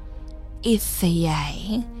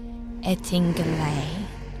 Ithaye, Etingalay,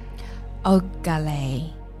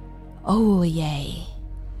 Ogalay, Oye,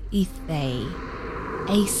 Ithay,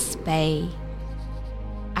 Acebay,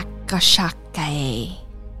 Akashakae.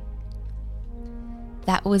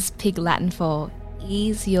 That was Pig Latin for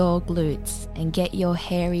ease your glutes and get your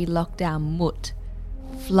hairy lockdown mutt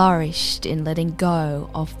flourished in letting go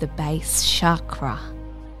of the base chakra.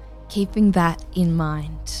 Keeping that in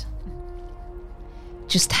mind.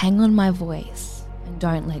 Just hang on my voice and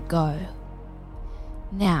don't let go.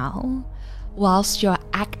 Now, whilst you're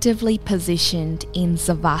actively positioned in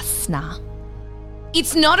Savasana,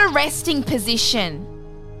 it's not a resting position.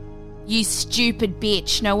 You stupid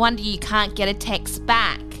bitch, no wonder you can't get a text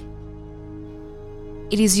back.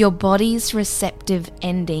 It is your body's receptive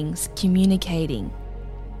endings communicating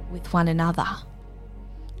with one another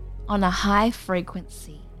on a high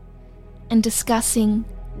frequency and discussing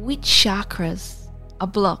which chakras are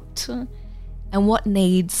blocked and what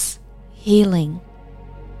needs healing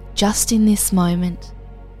just in this moment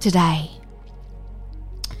today.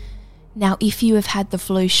 Now, if you have had the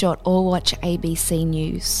flu shot or watch ABC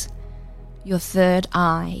News, your third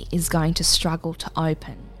eye is going to struggle to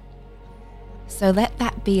open. So let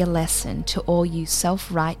that be a lesson to all you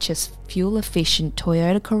self-righteous, fuel-efficient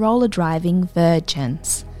Toyota Corolla driving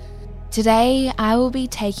virgins. Today, I will be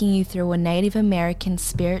taking you through a Native American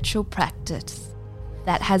spiritual practice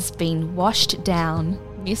that has been washed down,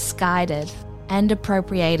 misguided, and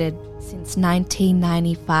appropriated since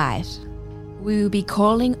 1995. We will be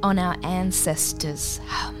calling on our ancestors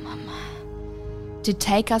to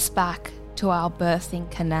take us back to our birthing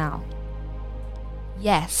canal.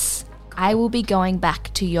 Yes, I will be going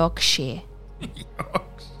back to Yorkshire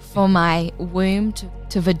for my womb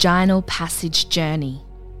to vaginal passage journey.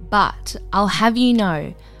 But I'll have you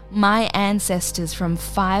know, my ancestors from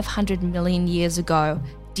 500 million years ago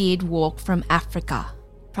did walk from Africa,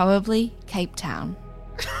 probably Cape Town.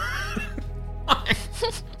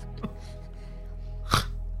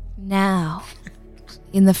 Now,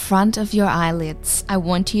 in the front of your eyelids, I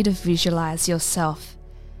want you to visualize yourself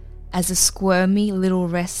as a squirmy little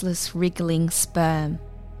restless wriggling sperm,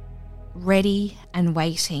 ready and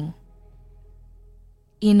waiting,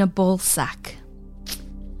 in a ball sack.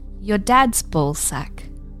 Your dad's ball sack.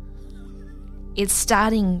 It's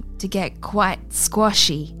starting to get quite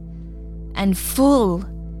squashy and full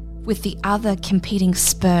with the other competing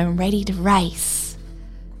sperm ready to race.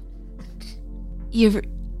 You're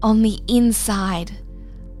on the inside,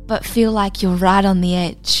 but feel like you're right on the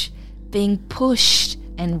edge, being pushed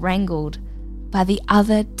and wrangled by the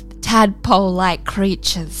other tadpole-like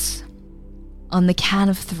creatures. On the count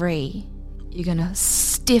of 3, you're going to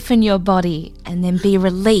stiffen your body and then be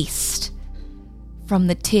released from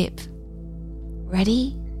the tip.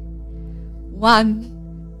 Ready?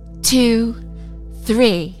 1, 2,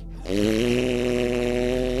 3.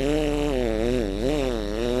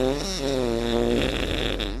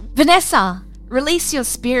 Vanessa, release your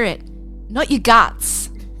spirit, not your guts.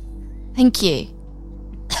 Thank you.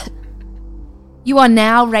 You are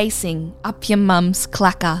now racing up your mum's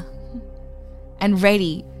clacker and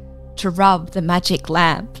ready to rub the magic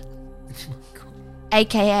lamp,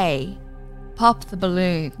 aka pop the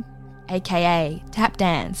balloon, aka tap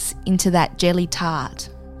dance into that jelly tart.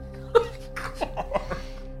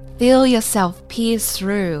 Feel yourself pierce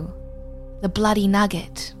through the bloody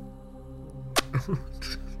nugget.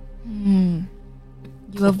 You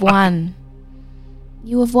have won.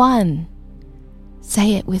 You have won.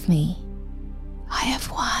 Say it with me. I have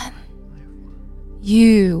won.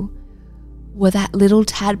 You were that little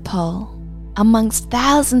tadpole amongst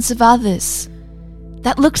thousands of others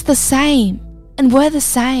that looked the same and were the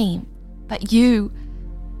same, but you're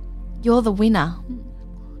the winner.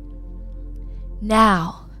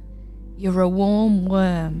 Now, you're a warm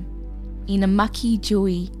worm in a mucky,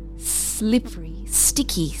 dewy, slippery,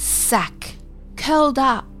 sticky sack, curled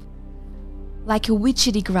up like a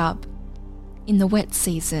witchetty grub in the wet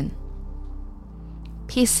season,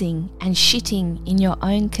 pissing and shitting in your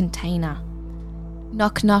own container.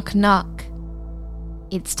 Knock, knock, knock.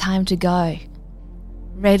 It's time to go.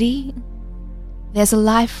 Ready? There's a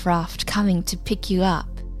life raft coming to pick you up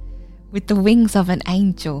with the wings of an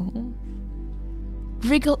angel.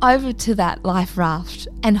 Wriggle over to that life raft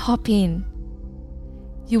and hop in.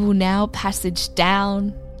 You will now passage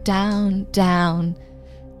down, down, down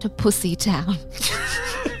to Pussy Town.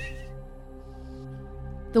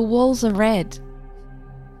 The walls are red,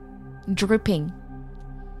 dripping.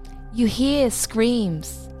 You hear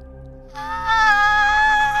screams.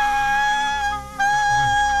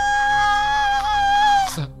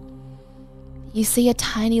 You see a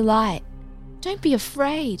tiny light. Don't be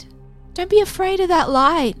afraid. Don't be afraid of that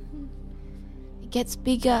light. It gets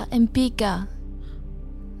bigger and bigger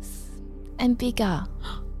and bigger.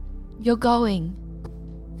 You're going.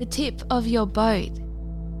 The tip of your boat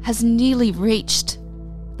has nearly reached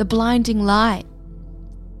the blinding light.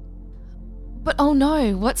 But oh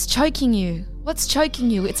no, what's choking you? What's choking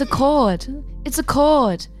you? It's a cord. It's a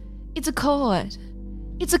cord. It's a cord.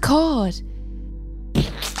 It's a cord.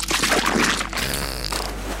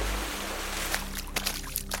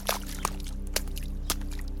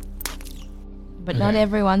 But not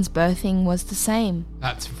everyone's birthing was the same.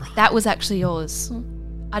 That's right. That was actually yours.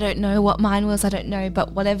 I don't know what mine was, I don't know,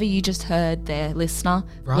 but whatever you just heard there, listener,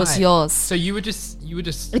 was yours. So you were just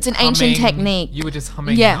It's an ancient technique. You were just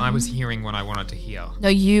humming Yeah. and I was hearing what I wanted to hear. No,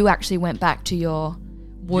 you actually went back to your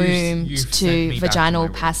womb you sent to me back to vaginal my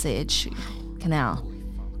womb. passage canal.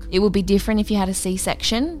 It would be different if you had a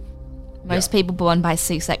C-section. Most people born by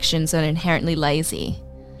C-sections are inherently lazy.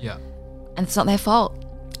 Yeah. And it's not their fault.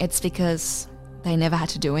 It's because they never had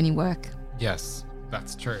to do any work. Yes,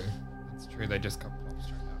 that's true. That's true. They just got popped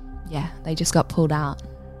straight out. Yeah, they just got pulled out.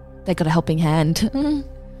 They got a helping hand.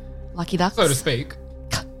 Lucky ducks. So to speak.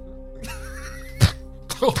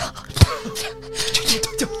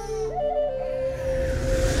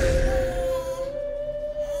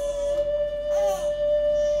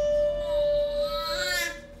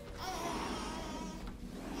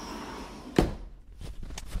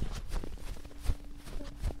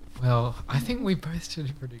 Well, I think we both did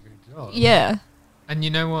a pretty good job. Yeah. And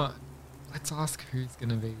you know what? Let's ask who's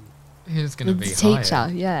gonna be The hired.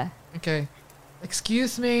 teacher, yeah. Okay.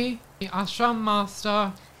 Excuse me, the ashram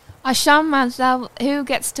master. Ashram master, who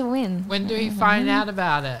gets to win? When do we find out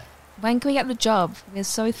about it? When can we get the job? We're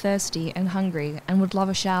so thirsty and hungry and would love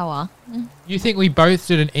a shower. You think we both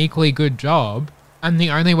did an equally good job, and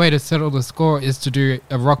the only way to settle the score is to do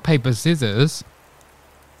a rock, paper, scissors?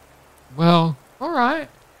 Well, alright.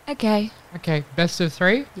 Okay. Okay, best of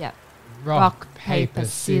three? Yep. Rock, paper,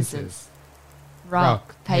 scissors.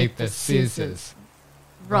 Rock, paper, scissors.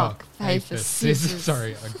 Rock, paper, scissors.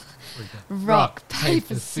 Sorry. Rock,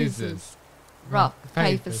 paper, scissors. Rock,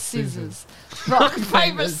 paper, scissors. Rock,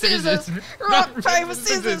 paper, scissors. Rock, paper,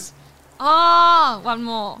 scissors. Oh, one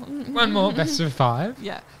more. One more, best of five?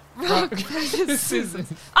 Yeah. Rock, paper,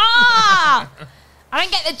 scissors. Ah! I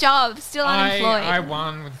don't get the job. Still unemployed. I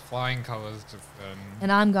won with flying colours just then. And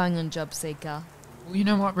I'm going on Job Seeker. Well, you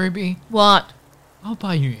know what, Ruby? What? I'll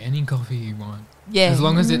buy you any coffee you want. Yeah. As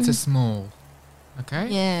long as it's a small. Okay?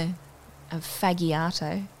 Yeah. A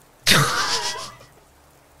faggiato.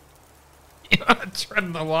 You're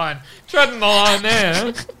treading the line. Treading the line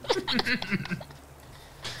there.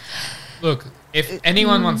 Look, if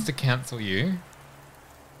anyone wants to cancel you,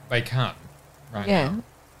 they can. Right now.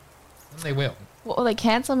 And they will. What will they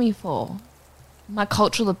cancel me for? My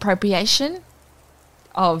cultural appropriation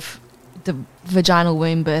of the vaginal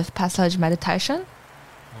womb birth passage meditation?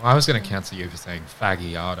 Well, I was going to cancel you for saying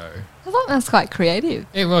faggiato. I thought that's quite creative.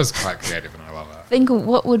 It was quite creative and I love it. Think of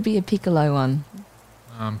what would be a piccolo one?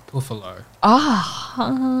 Puffalo.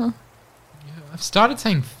 Ah. Yeah, I've started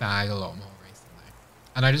saying fag a lot more recently.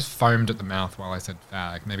 And I just foamed at the mouth while I said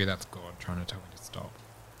fag. Maybe that's God trying to tell me to stop.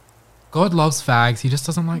 God loves fags. He just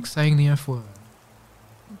doesn't like saying the F word.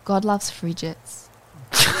 God loves frigets.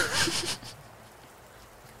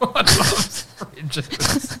 God loves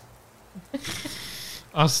frigets.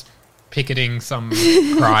 Us picketing some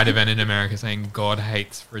pride event in America saying God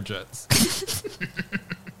hates frigets.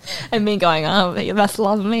 And me going, oh, you must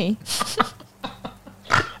love me.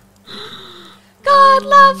 God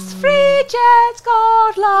loves frigates,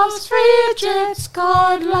 God loves frigates,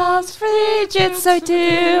 God loves frigates, so do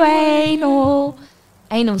anal.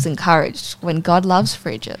 Anal's encouraged when God loves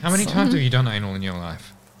frigates. How many times have you done anal in your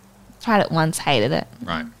life? Tried it once, hated it.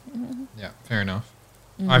 Right. Yeah, fair enough.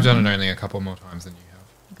 I've done it only a couple more times than you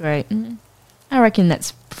have. Great. I reckon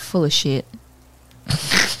that's full of shit.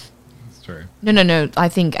 It's true. No. I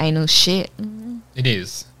think anal's shit. It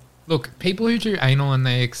is. Look, people who do anal and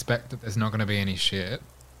they expect that there's not going to be any shit,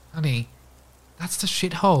 honey, that's the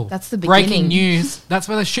shithole. That's the beginning. Breaking news. That's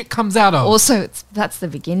where the shit comes out of. Also, that's the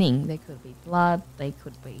beginning. There could be blood. There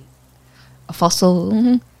could be a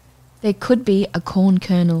fossil. There could be a corn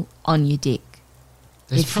kernel on your dick.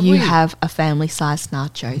 There's if you have a family-sized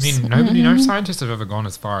nachos. I mean, no scientists have ever gone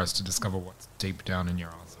as far as to discover what's deep down in your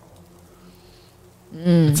asshole.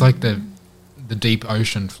 It's like the deep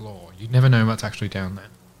ocean floor. You never know what's actually down there.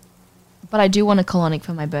 But I do want a colonic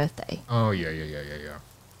for my birthday. Oh, yeah.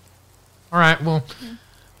 All right, well,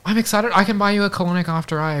 I'm excited. I can buy you a colonic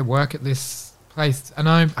after I work at this place. And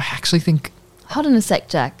I actually think... Hold on a sec,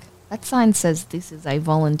 Jack. That sign says this is a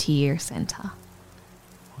volunteer centre.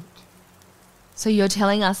 What? So you're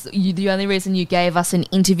telling us the only reason you gave us an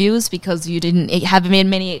interview is because you didn't have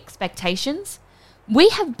many expectations? We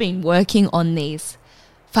have been working on these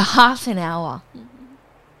for half an hour.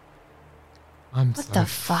 What the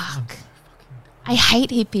fuck? I hate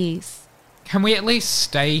hippies. Can we at least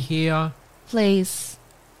stay here? Please.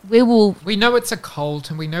 We will... We know it's a cult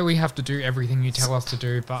and we know we have to do everything you tell us to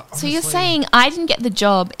do, but honestly... So you're saying I didn't get the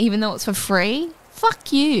job even though it's for free?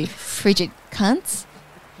 Fuck you, frigid cunts.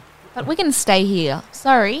 But we're going to stay here.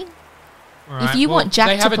 Sorry. All right. If you want Jack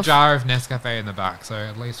they to have a jar of Nescafe in the back, so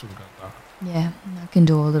at least we've got that. Yeah, I can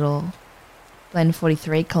do a little Blend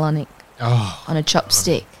 43 colonic on a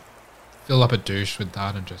chopstick. Fill up a douche with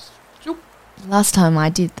that and just... Last time I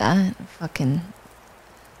did that, fucking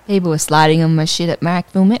people were sliding on my shit at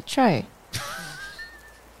Marrickville Metro.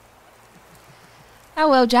 Oh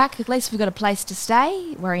well, Jack, at least we've got a place to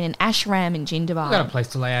stay. We're in an ashram in Jindabyne. We got a place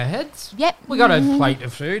to lay our heads. Yep. We got a plate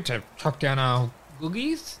of food to tuck down our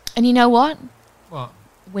googies. And you know what? What?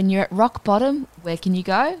 When you're at rock bottom, where can you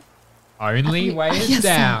go? Only way is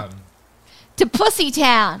down. To Pussy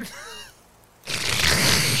Town.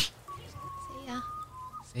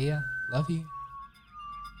 See ya. Love you.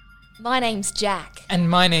 My name's Jack. And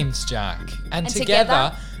my name's Jack. And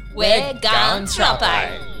together we're Gone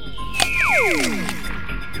Troppo.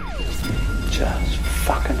 Just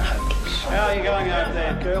fucking hopeless. How are you going over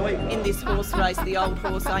there, Curly? In this horse race, the old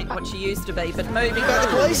horse ain't what she used to be, but moving on. The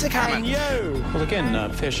police are coming. And you! Well,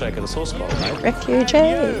 again, fair shake of the sauce bowl, mate.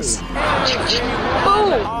 Refugees.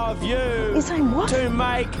 Of you! You're saying what? To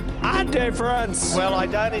make a difference! Well, I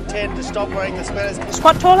don't intend to stop wearing the sweaters.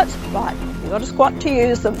 Squat toilets? Right. You got to squat to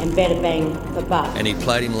use them. And better bang the butt. And he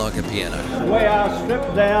played him like a piano. We are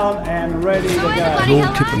stripped down and ready to go.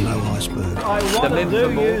 Lord Kippen, no iceberg. I want to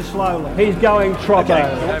do you slowly. He's going Troppo.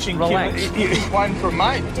 Relax. He's one for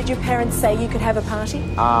mate. Did your parents say you could have a party?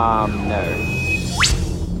 No.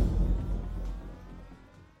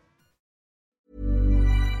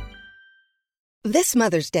 This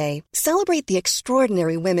Mother's Day, celebrate the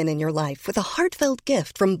extraordinary women in your life with a heartfelt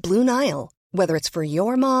gift from Blue Nile. Whether it's for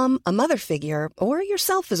your mom, a mother figure, or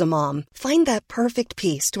yourself as a mom, find that perfect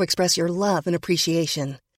piece to express your love and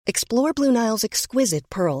appreciation. Explore Blue Nile's exquisite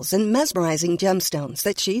pearls and mesmerizing gemstones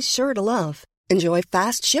that she's sure to love. Enjoy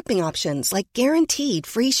fast shipping options like guaranteed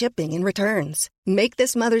free shipping and returns. Make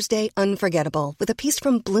this Mother's Day unforgettable with a piece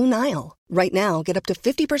from Blue Nile. Right now, get up to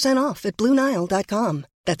 50% off at BlueNile.com.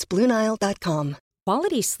 That's BlueNile.com.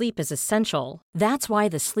 Quality sleep is essential. That's why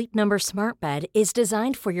the Sleep Number Smart Bed is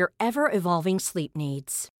designed for your ever-evolving sleep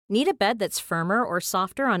needs. Need a bed that's firmer or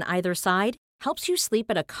softer on either side? Helps you sleep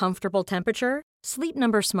at a comfortable temperature? Sleep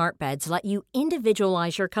Number Smart Beds let you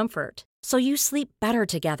individualize your comfort, so you sleep better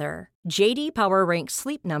together. J.D. Power ranks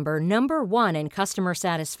Sleep Number number 1 in customer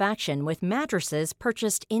satisfaction with mattresses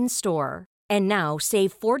purchased in-store. And now,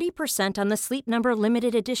 save 40% on the Sleep Number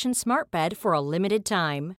Limited Edition Smart Bed for a limited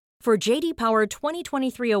time. For J.D. Power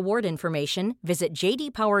 2023 award information, visit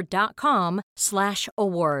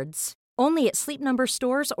jdpower.com/awards. Only at Sleep Number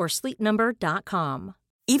stores or sleepnumber.com.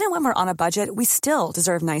 Even when we're on a budget, we still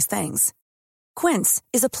deserve nice things. Quince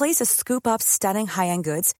is a place to scoop up stunning high-end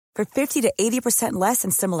goods for 50 to 80% less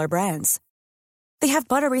than similar brands. They have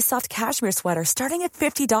buttery soft cashmere sweaters starting at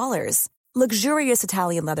 $50, luxurious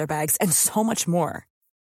Italian leather bags, and so much more.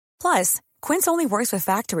 Plus, Quince only works with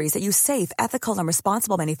factories that use safe, ethical, and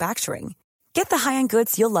responsible manufacturing. Get the high-end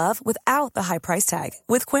goods you'll love without the high price tag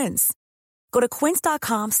with Quince. Go to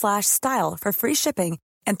quince.com/style for free shipping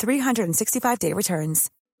and 365-day returns.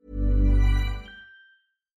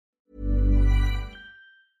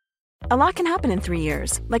 A lot can happen in 3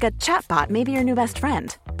 years, like a chatbot may be your new best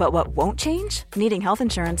friend. But what won't change? Needing health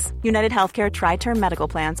insurance. United Healthcare Tri-Term Medical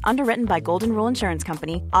Plans, underwritten by Golden Rule Insurance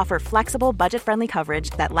Company, offer flexible, budget-friendly coverage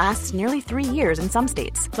that lasts nearly 3 years in some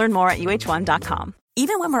states. Learn more at UH1.com.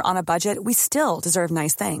 Even when we're on a budget, we still deserve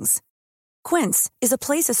nice things. Quince is a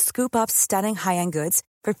place to scoop up stunning high-end goods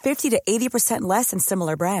for 50 to 80% less than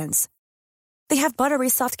similar brands. They have buttery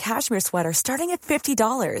soft cashmere sweaters starting at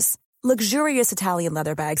 $50, luxurious Italian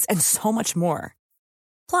leather bags, and so much more.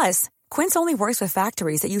 Plus, Quince only works with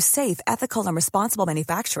factories that use safe, ethical, and responsible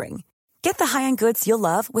manufacturing. Get the high-end goods you'll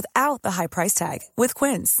love without the high price tag with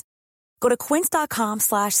Quince. Go to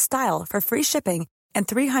quince.com/style for free shipping and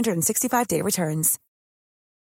 365-day returns.